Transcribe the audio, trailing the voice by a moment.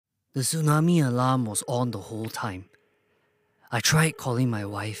The tsunami alarm was on the whole time. I tried calling my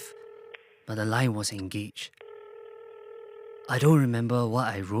wife, but the line was engaged. I don't remember what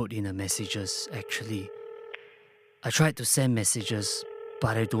I wrote in the messages, actually. I tried to send messages,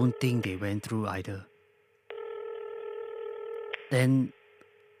 but I don't think they went through either. Then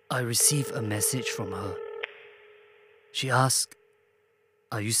I received a message from her. She asked,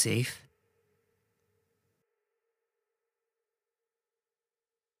 "Are you safe?"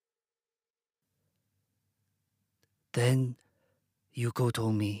 Then Yuko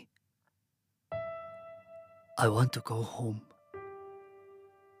told me, "I want to go home."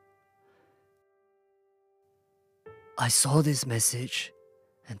 I saw this message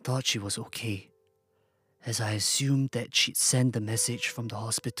and thought she was okay, as I assumed that she'd sent the message from the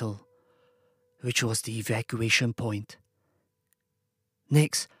hospital, which was the evacuation point.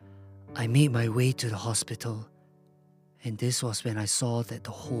 Next, I made my way to the hospital, and this was when I saw that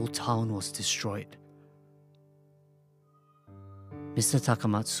the whole town was destroyed. Mr.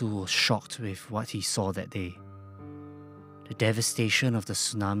 Takamatsu was shocked with what he saw that day. The devastation of the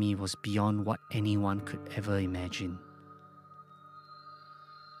tsunami was beyond what anyone could ever imagine.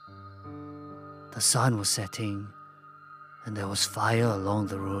 The sun was setting, and there was fire along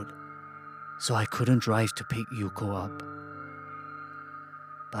the road, so I couldn't drive to pick Yuko up.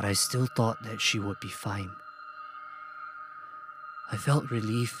 But I still thought that she would be fine. I felt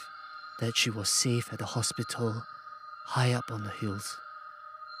relief that she was safe at the hospital high up on the hills.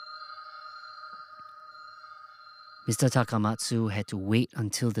 Mr. Takamatsu had to wait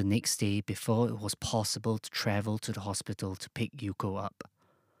until the next day before it was possible to travel to the hospital to pick Yuko up.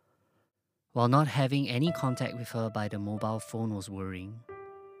 While not having any contact with her by the mobile phone was worrying,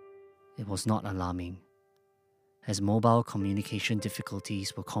 it was not alarming, as mobile communication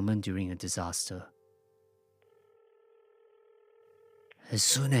difficulties were common during a disaster. As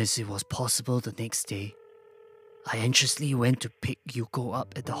soon as it was possible the next day, I anxiously went to pick Yuko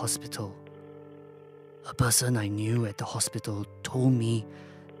up at the hospital. A person I knew at the hospital told me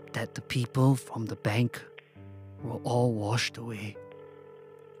that the people from the bank were all washed away.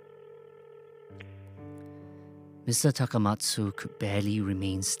 Mr. Takamatsu could barely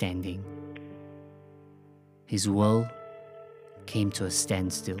remain standing. His world came to a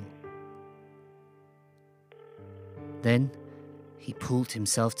standstill. Then he pulled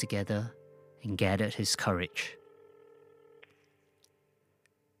himself together and gathered his courage.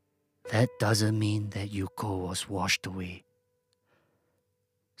 That doesn't mean that Yuko was washed away.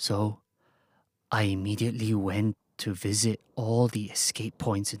 So, I immediately went to visit all the escape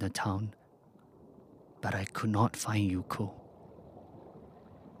points in the town, but I could not find Yuko.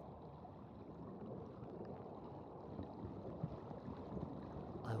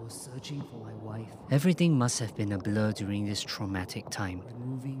 I was searching for my wife. Everything must have been a blur during this traumatic time,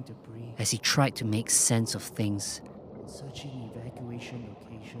 removing debris as he tried to make sense of things and searching evacuation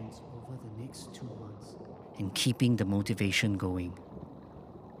locations over the next 2 months and keeping the motivation going.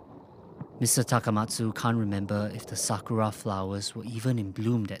 Mr. Takamatsu can't remember if the sakura flowers were even in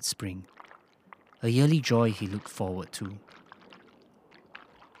bloom that spring, a yearly joy he looked forward to.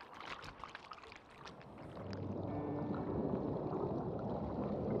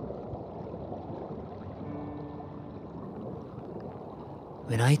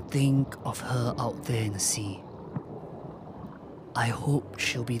 When I think of her out there in the sea, I hope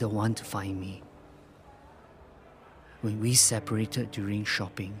she'll be the one to find me. When we separated during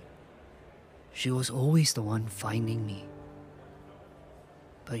shopping, she was always the one finding me.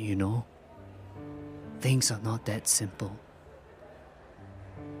 But you know, things are not that simple.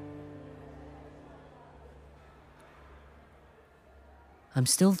 I'm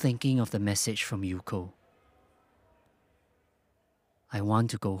still thinking of the message from Yuko. I want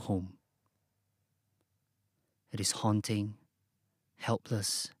to go home. It is haunting,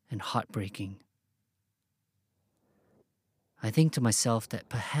 helpless, and heartbreaking. I think to myself that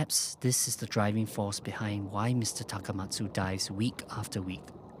perhaps this is the driving force behind why Mr. Takamatsu dives week after week.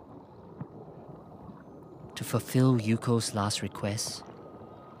 To fulfill Yuko's last request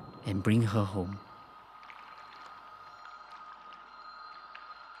and bring her home.